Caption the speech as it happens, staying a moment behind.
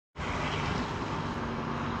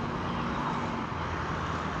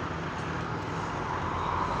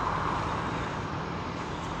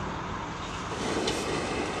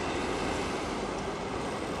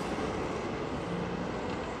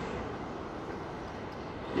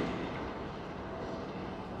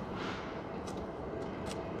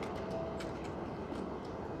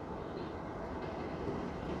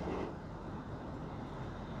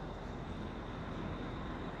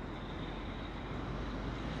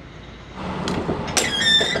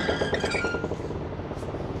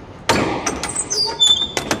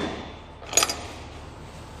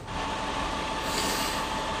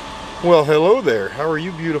Well, hello there. How are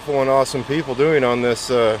you beautiful and awesome people doing on this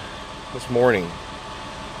this morning?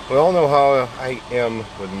 We all know how I am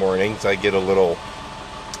with mornings. I get a little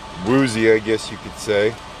woozy, I guess you could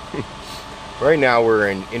say. Right now we're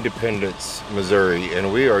in Independence, Missouri,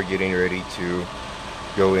 and we are getting ready to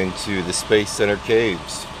go into the Space Center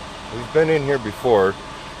Caves. We've been in here before.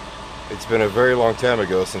 It's been a very long time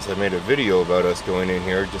ago since I made a video about us going in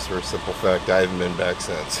here, just for a simple fact I haven't been back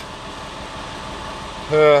since.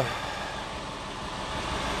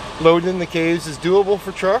 Loading in the caves is doable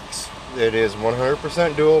for trucks. It is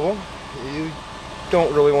 100% doable. You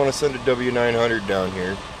don't really want to send a W900 down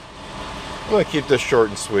here. I'm going to keep this short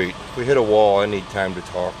and sweet. If we hit a wall, I need time to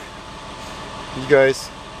talk. You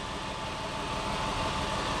guys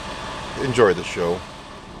enjoy the show.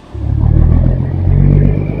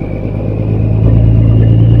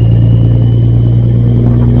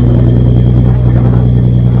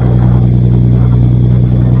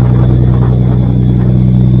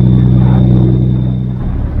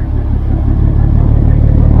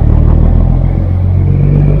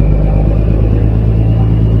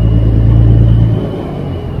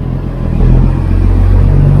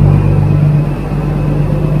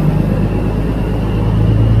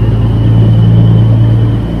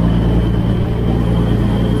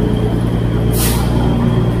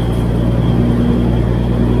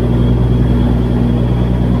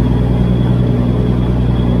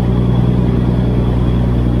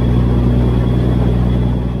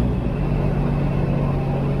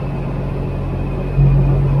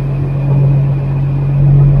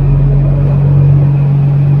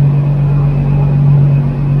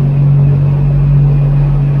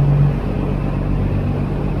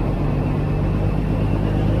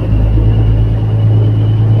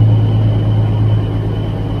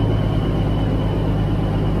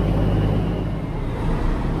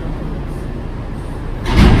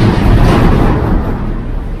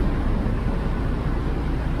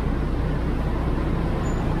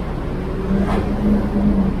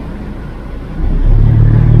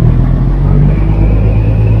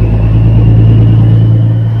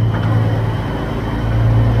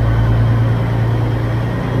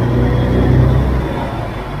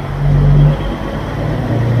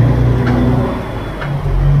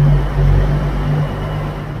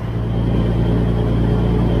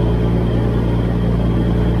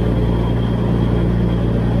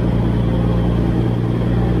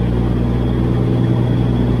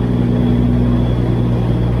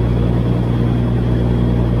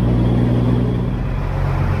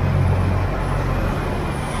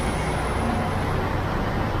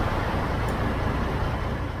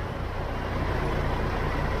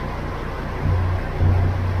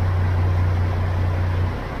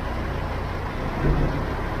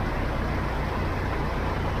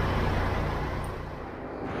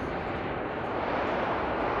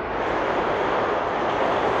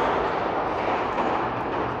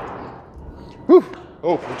 Whew.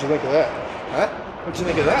 Oh, what'd you think of that? Huh? What'd you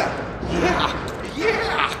think of that?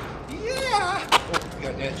 Yeah! Oh, you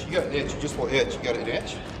got an itch. You got an itch. You just want itch. You got an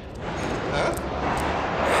itch? Huh?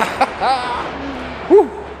 Whew.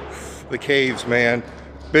 The caves, man.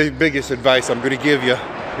 Biggest advice I'm going to give you.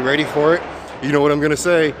 You ready for it? You know what I'm going to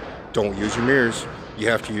say? Don't use your mirrors. You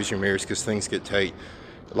have to use your mirrors because things get tight.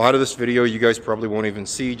 A lot of this video you guys probably won't even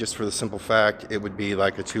see, just for the simple fact it would be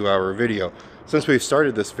like a 2-hour video. Since we've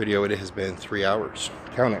started this video, it has been 3 hours.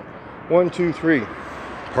 Count it. 1, 2, 3.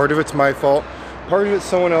 Part of it's my fault. Part of it's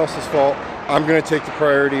someone else's fault. I'm going to take the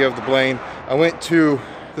priority of the blame. I went to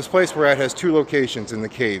this place we're at has 2 locations in the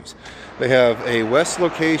caves. They have a west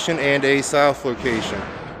location and a south location.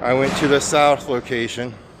 I went to the south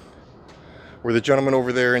location where the gentleman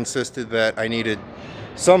over there insisted that I needed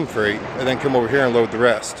some freight and then come over here and load the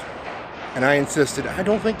rest. And I insisted, I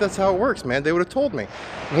don't think that's how it works, man. They would have told me.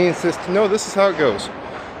 And he insisted, no, this is how it goes.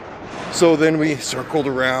 So then we circled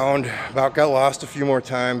around, about got lost a few more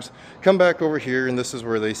times, come back over here, and this is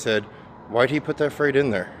where they said, why'd he put that freight in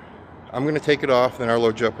there? I'm going to take it off, then I'll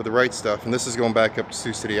load you up with the right stuff. And this is going back up to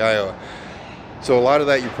Sioux City, Iowa. So a lot of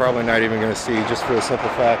that you're probably not even going to see, just for the simple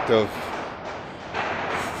fact of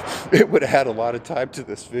it would have had a lot of time to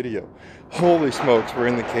this video. Holy smokes, we're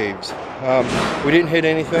in the caves. We didn't hit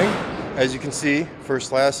anything. As you can see, first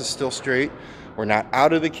glass is still straight. We're not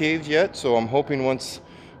out of the caves yet, so I'm hoping once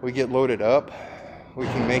we get loaded up, we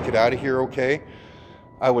can make it out of here okay.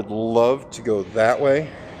 I would love to go that way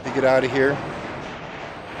to get out of here.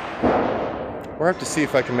 We'll have to see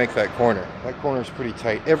if I can make that corner. That corner is pretty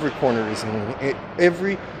tight. Every corner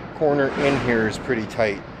in here is pretty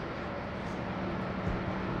tight.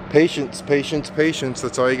 Patience, patience, patience.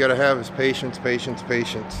 That's all you gotta have is patience, patience,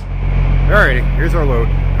 patience. Alrighty, here's our load.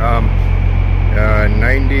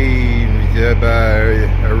 90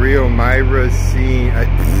 Rio Myracine.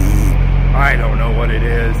 I don't know what it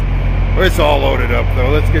is. It's all loaded up though.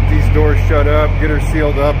 Let's get these doors shut up, get her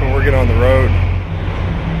sealed up, and we're getting on the road.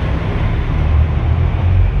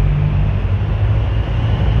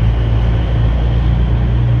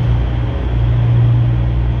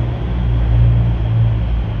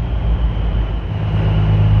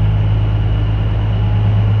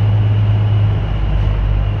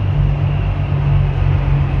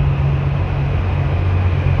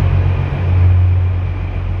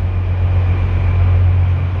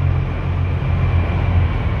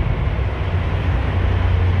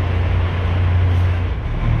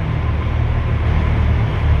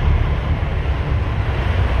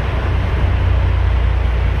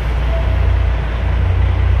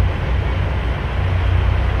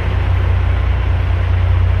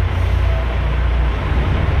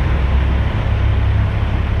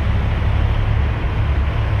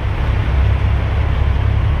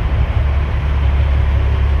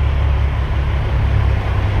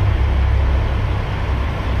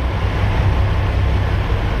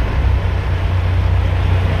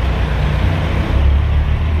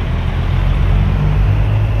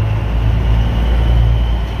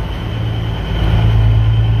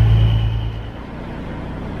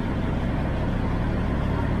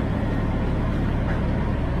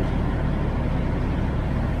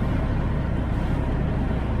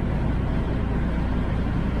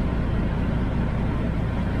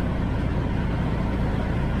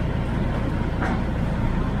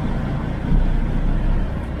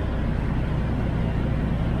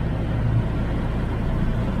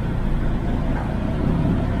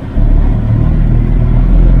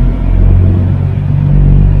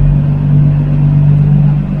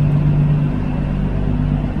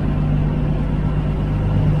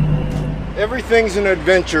 Everything's an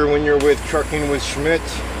adventure when you're with Trucking with Schmidt.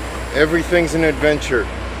 Everything's an adventure.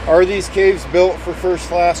 Are these caves built for first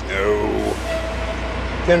class? No.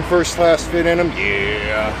 Can first class fit in them?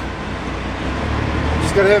 Yeah.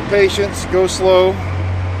 Just gotta have patience, go slow,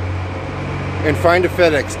 and find a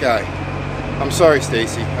FedEx guy. I'm sorry,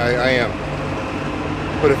 Stacy, I am.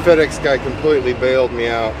 But a FedEx guy completely bailed me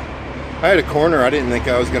out. I had a corner I didn't think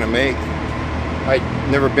I was gonna make. I'd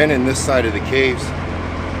never been in this side of the caves.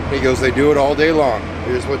 He goes, they do it all day long.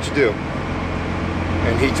 Here's what you do.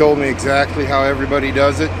 And he told me exactly how everybody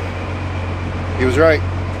does it. He was right.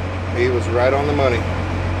 He was right on the money.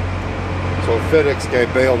 So a FedEx guy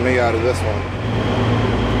bailed me out of this one.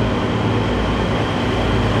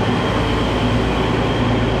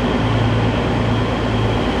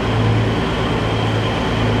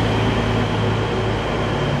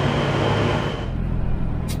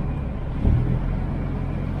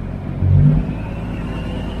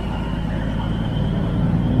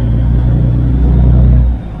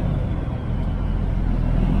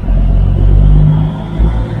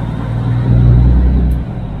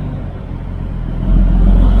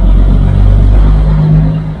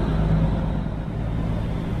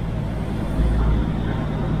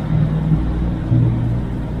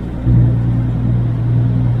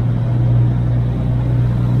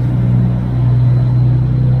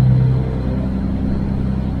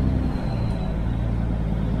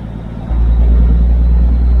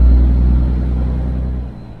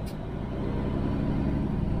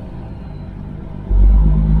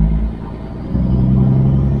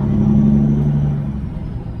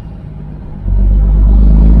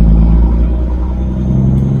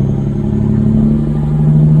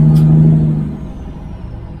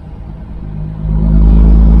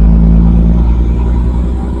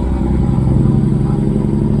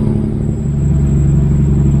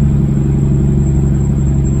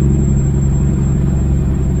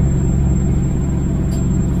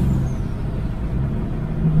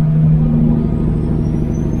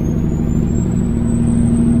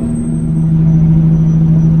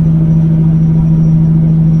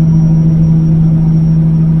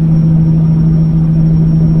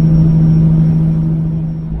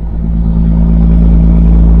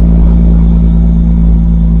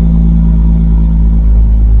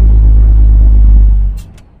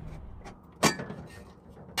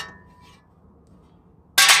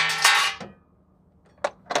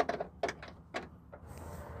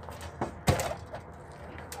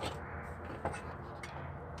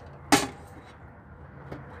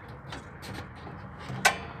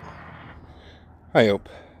 I hope.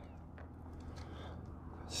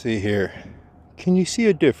 See here. Can you see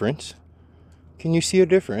a difference? Can you see a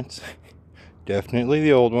difference? Definitely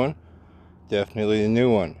the old one. Definitely the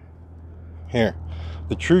new one. Here.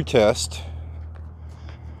 The true test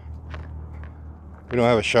We don't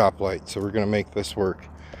have a shop light, so we're gonna make this work.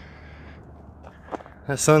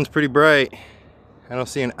 That sun's pretty bright. I don't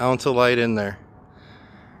see an ounce of light in there.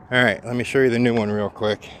 All right, let me show you the new one real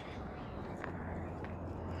quick.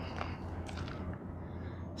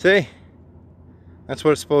 See? That's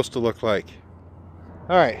what it's supposed to look like.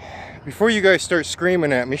 All right, before you guys start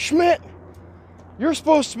screaming at me, Schmidt, you're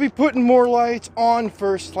supposed to be putting more lights on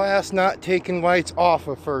first class, not taking lights off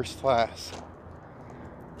of first class.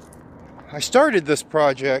 I started this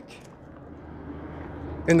project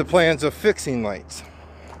in the plans of fixing lights.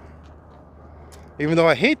 Even though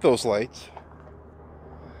I hate those lights,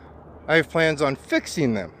 I have plans on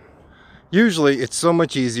fixing them. Usually it's so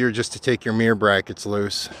much easier just to take your mirror brackets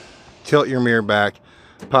loose, tilt your mirror back,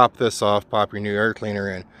 pop this off, pop your new air cleaner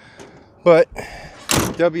in. But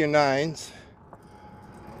W9s,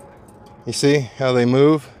 you see how they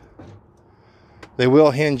move? They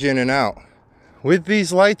will hinge in and out. With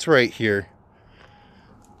these lights right here,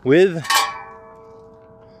 with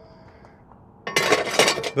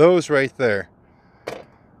those right there,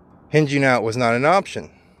 hinging out was not an option,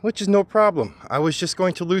 which is no problem. I was just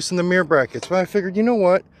going to loosen the mirror brackets, but I figured, you know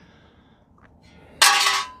what?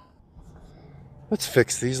 Let's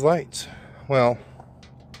fix these lights. Well,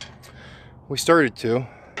 we started to,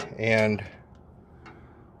 and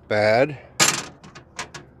bad,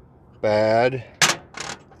 bad,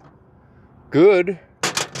 good,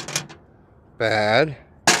 bad,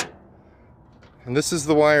 and this is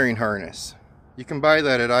the wiring harness. You can buy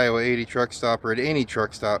that at Iowa 80 truck stop, or at any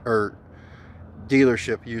truck stop or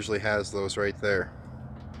dealership usually has those right there.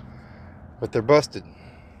 But they're busted.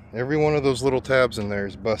 Every one of those little tabs in there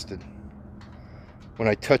is busted. When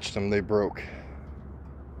I touched them, they broke.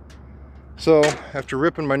 So after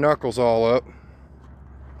ripping my knuckles all up,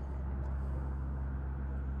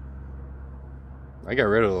 I got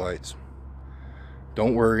rid of the lights.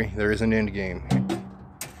 Don't worry, there is an end game.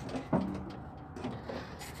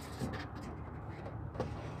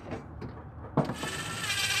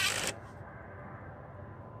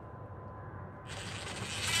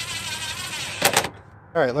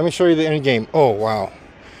 All right, let me show you the end game. Oh, wow.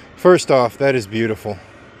 First off, that is beautiful.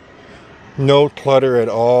 No clutter at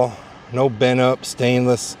all. No bent up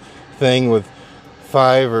stainless thing with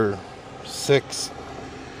 5 or 6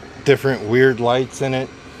 different weird lights in it.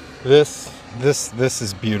 This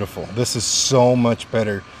is beautiful. This is so much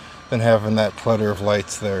better than having that clutter of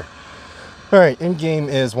lights there. All right, end game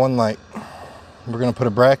is one light. We're gonna put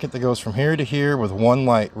a bracket that goes from here to here with one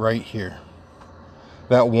light right here.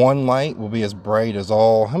 That one light will be as bright as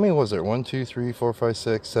all, how many was there? 1, 2, 3, 4, 5,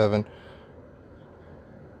 6, 7.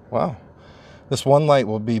 Wow. This one light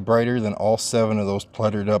will be brighter than all 7 of those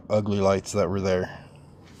cluttered up ugly lights that were there.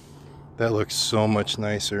 That looks so much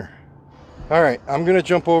nicer. All right, I'm gonna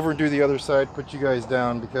jump over and do the other side, put you guys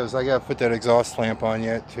down, because I gotta put that exhaust lamp on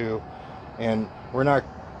yet too. And we're not,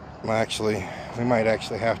 well, actually, we might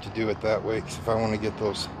actually have to do it that way, because if I want to get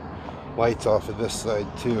those lights off of this side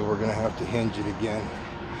too, we're gonna have to hinge it again.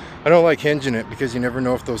 I don't like hinging it because you never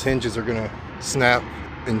know if those hinges are gonna snap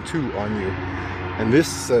in two on you. And this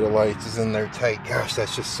set of lights is in there tight. Gosh,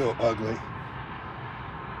 that's just so ugly.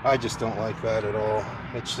 I just don't like that at all.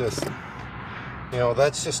 It's just, you know,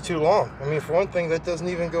 that's just too long. I mean, for one thing, that doesn't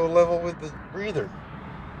even go level with the breather.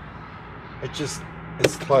 It just,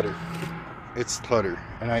 it's clutter. It's clutter,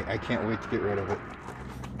 and I can't wait to get rid of it.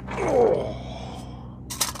 Oh.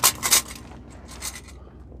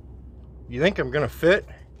 You think I'm gonna fit?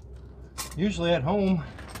 Usually at home,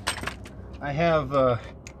 I have,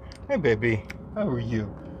 hey baby, how are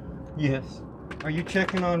you? Yes. Are you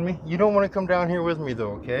checking on me? You don't want to come down here with me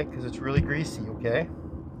though, okay? Because it's really greasy, okay?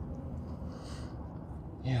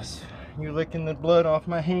 Yes. You licking the blood off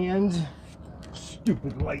my hands?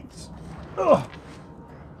 Stupid lights. Ugh.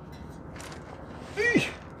 Eesh.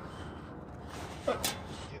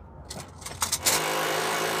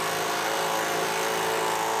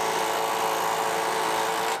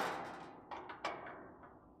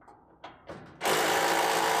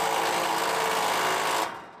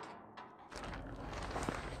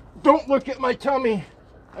 Don't look at my tummy.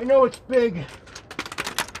 I know it's big.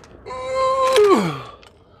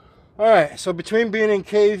 Alright, so between being in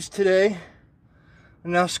caves today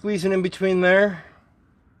and now squeezing in between there,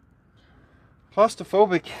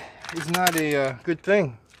 claustrophobic is not a good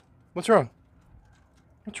thing. What's wrong?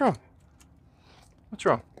 What's wrong? What's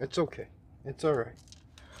wrong? It's okay. It's alright.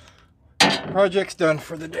 Project's done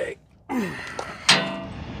for the day.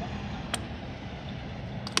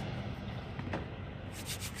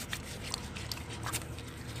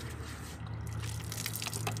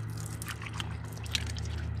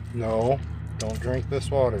 No, don't drink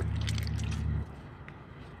this water.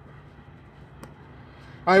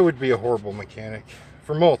 I would be a horrible mechanic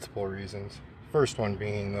for multiple reasons. First one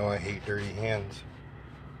being, though, I hate dirty hands.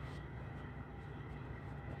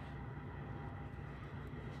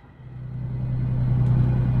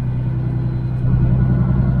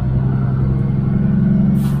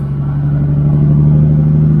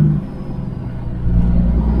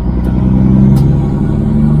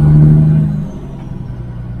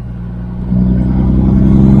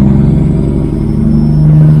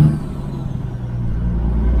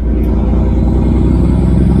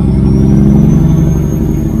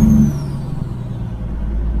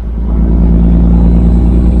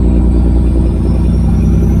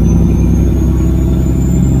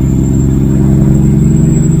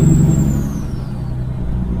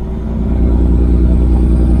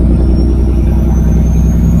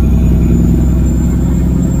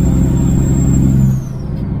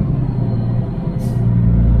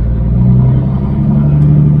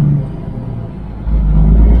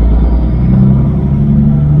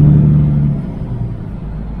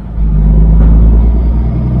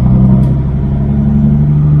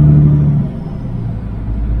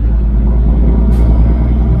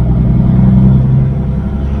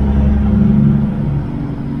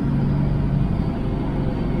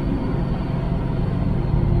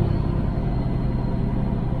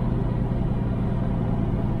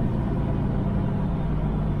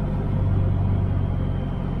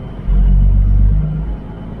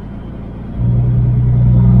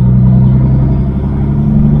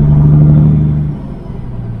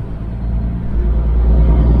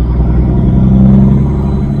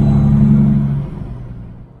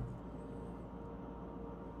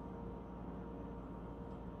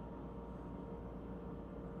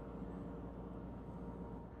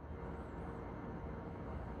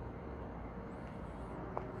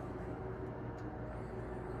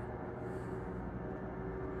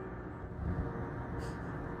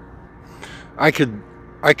 I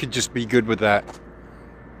could just be good with that.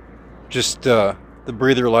 Just the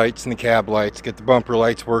breather lights and the cab lights, get the bumper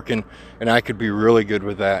lights working, and I could be really good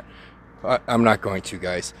with that. I'm not going to,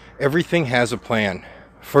 guys. Everything has a plan.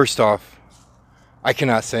 First off, I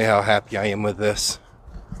cannot say how happy I am with this.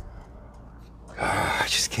 I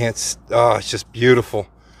just can't. Oh, it's just beautiful.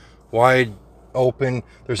 Wide open.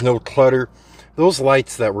 There's no clutter. Those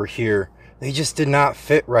lights that were here, they just did not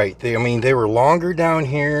fit right. I mean, they were longer down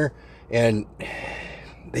here, and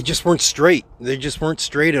they just weren't straight. They just weren't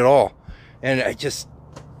straight at all. And I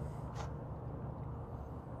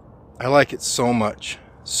like it so much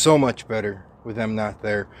better with them not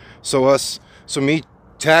there. So me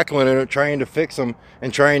tackling it, trying to fix them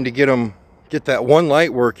and trying to get that one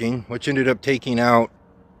light working, which ended up taking out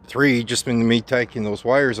 3, just in me taking those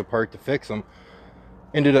wires apart to fix them,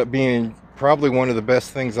 ended up being probably one of the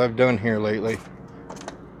best things I've done here lately.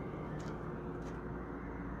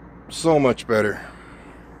 So much better.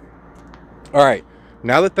 All right,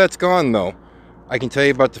 now that that's gone though, I can tell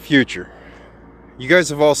you about the future. You guys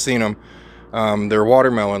have all seen them. They're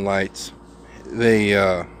watermelon lights.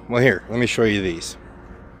 Well, here, let me show you these.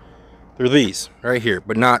 They're these right here,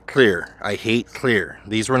 but not clear. I hate clear.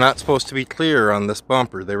 These were not supposed to be clear on this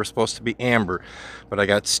bumper. They were supposed to be amber, but I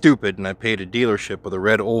got stupid and I paid a dealership with a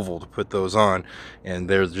red oval to put those on, and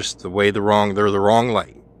they're just they're the wrong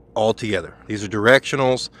light altogether. These are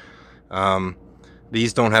directionals.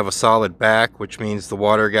 These don't have a solid back, which means the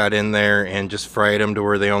water got in there and just fried them to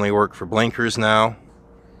where they only work for blinkers now.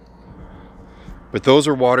 But those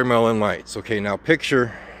are watermelon lights. Okay, now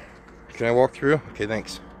picture, can I walk through? Okay,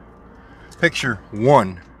 thanks. Picture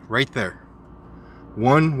one right there.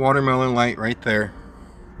 One watermelon light right there.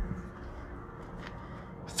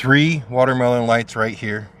 3 watermelon lights right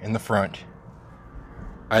here in the front.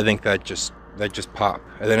 I think that just pop.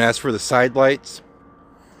 And then as for the side lights,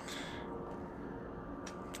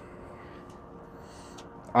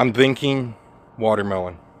 I'm thinking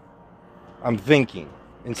watermelon. I'm thinking,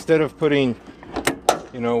 instead of putting,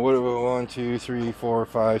 you know, what 1, 2, 3, 4,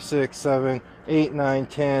 5, 6, 7, 8, 9,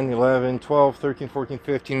 10, 11, 12, 13, 14,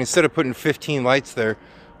 15. Instead of putting 15 lights there,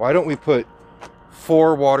 why don't we put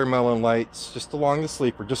 4 watermelon lights just along the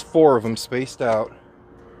sleeper, just 4 of them spaced out.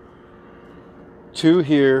 2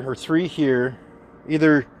 here or 3 here,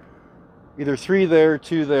 either 3 there,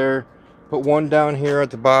 2 there, put 1 down here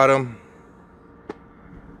at the bottom.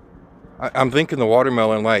 I'm thinking the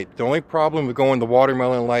watermelon light. The only problem with going the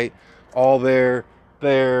watermelon light all there,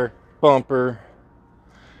 bumper,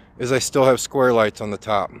 is I still have square lights on the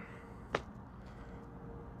top.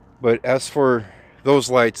 But as for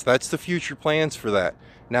those lights, that's the future plans for that.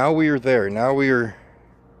 Now we are there. Now we are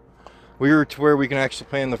to where we can actually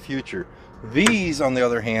plan the future. These, on the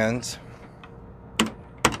other hand,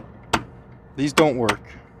 These don't work.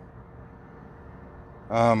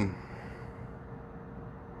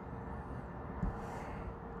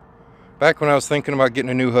 Back when I was thinking about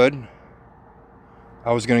getting a new hood,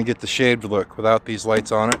 I was going to get the shaved look without these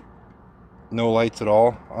lights on it. No lights at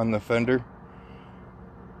all on the fender.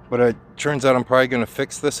 But it turns out I'm probably going to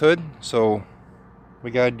fix this hood, so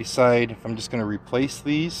we got to decide if I'm just going to replace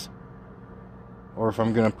these or if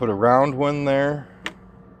I'm going to put a round one there.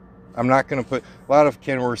 I'm not going to put, a lot of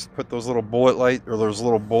Kenworths put those little bullet light or those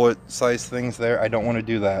little bullet size things there. I don't want to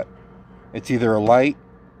do that. It's either a light,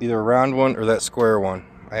 either a round one or that square one.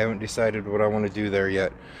 I haven't decided what I want to do there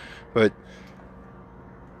yet, but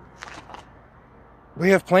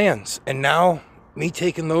we have plans. And now me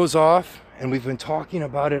taking those off, and we've been talking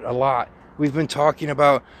about it a lot. We've been talking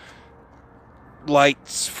about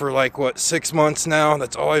lights for like, what, 6 months now?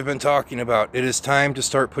 That's all I've been talking about. It is time to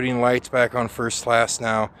start putting lights back on first class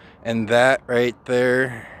now. And that right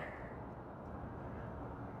there,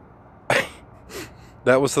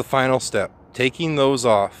 that was the final step. Taking those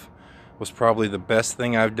off was probably the best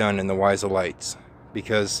thing I've done in the Wiza lights,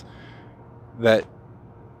 because that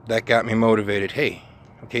got me motivated. Hey,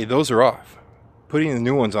 okay, those are off. Putting the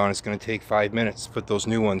new ones on is going to take 5 minutes to put those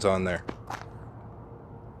new ones on there.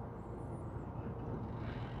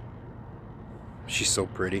 She's so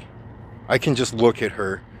pretty. I can just look at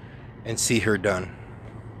her and see her done.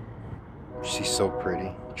 She's so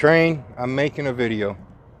pretty. Train, I'm making a video.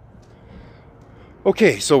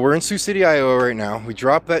 Okay, so we're in Sioux City, Iowa right now. We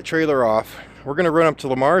dropped that trailer off. We're going to run up to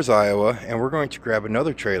Lamar's, Iowa, and we're going to grab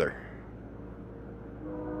another trailer.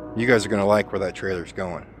 You guys are going to like where that trailer's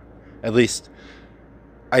going. At least,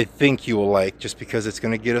 I think you will like, just because it's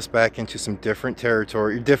going to get us back into some different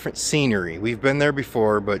territory, different scenery. We've been there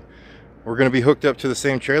before, but we're going to be hooked up to the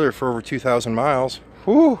same trailer for over 2,000 miles.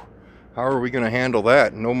 Whew! How are we going to handle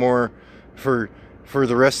that? No more, for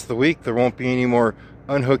the rest of the week, there won't be any more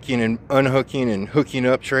unhooking and hooking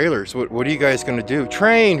up trailers. What are you guys going to do?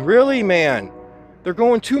 Train, really, man? They're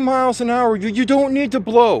going 2 miles an hour. You don't need to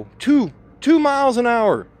blow. 2 miles an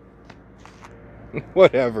hour.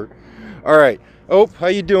 Whatever. All right. Oh, how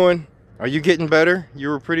you doing? Are you getting better? You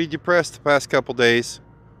were pretty depressed the past couple days.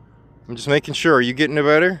 I'm just making sure. Are you getting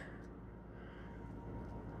better?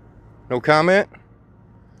 No comment?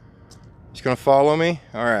 Just gonna follow me?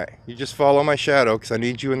 All right. You just follow my shadow, because I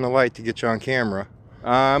need you in the light to get you on camera.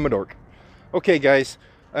 I'm a dork. Okay, guys.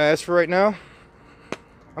 As for right now,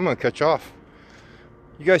 I'm gonna cut you off.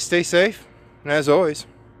 You guys stay safe, and as always,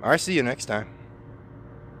 I'll see you next time.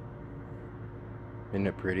 Isn't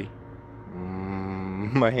it pretty?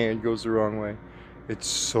 My hand goes the wrong way. It's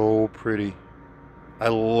so pretty. I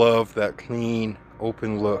love that clean,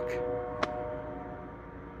 open look.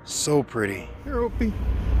 So pretty. Here, Opie.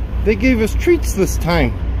 They gave us treats this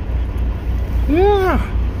time. Yeah.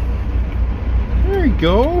 There you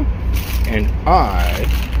go. And I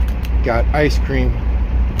got ice cream.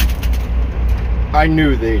 I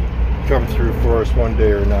knew they'd come through for us one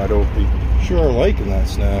day or not, Opie. Sure are liking that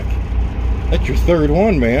snack. That's your third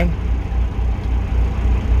one, man.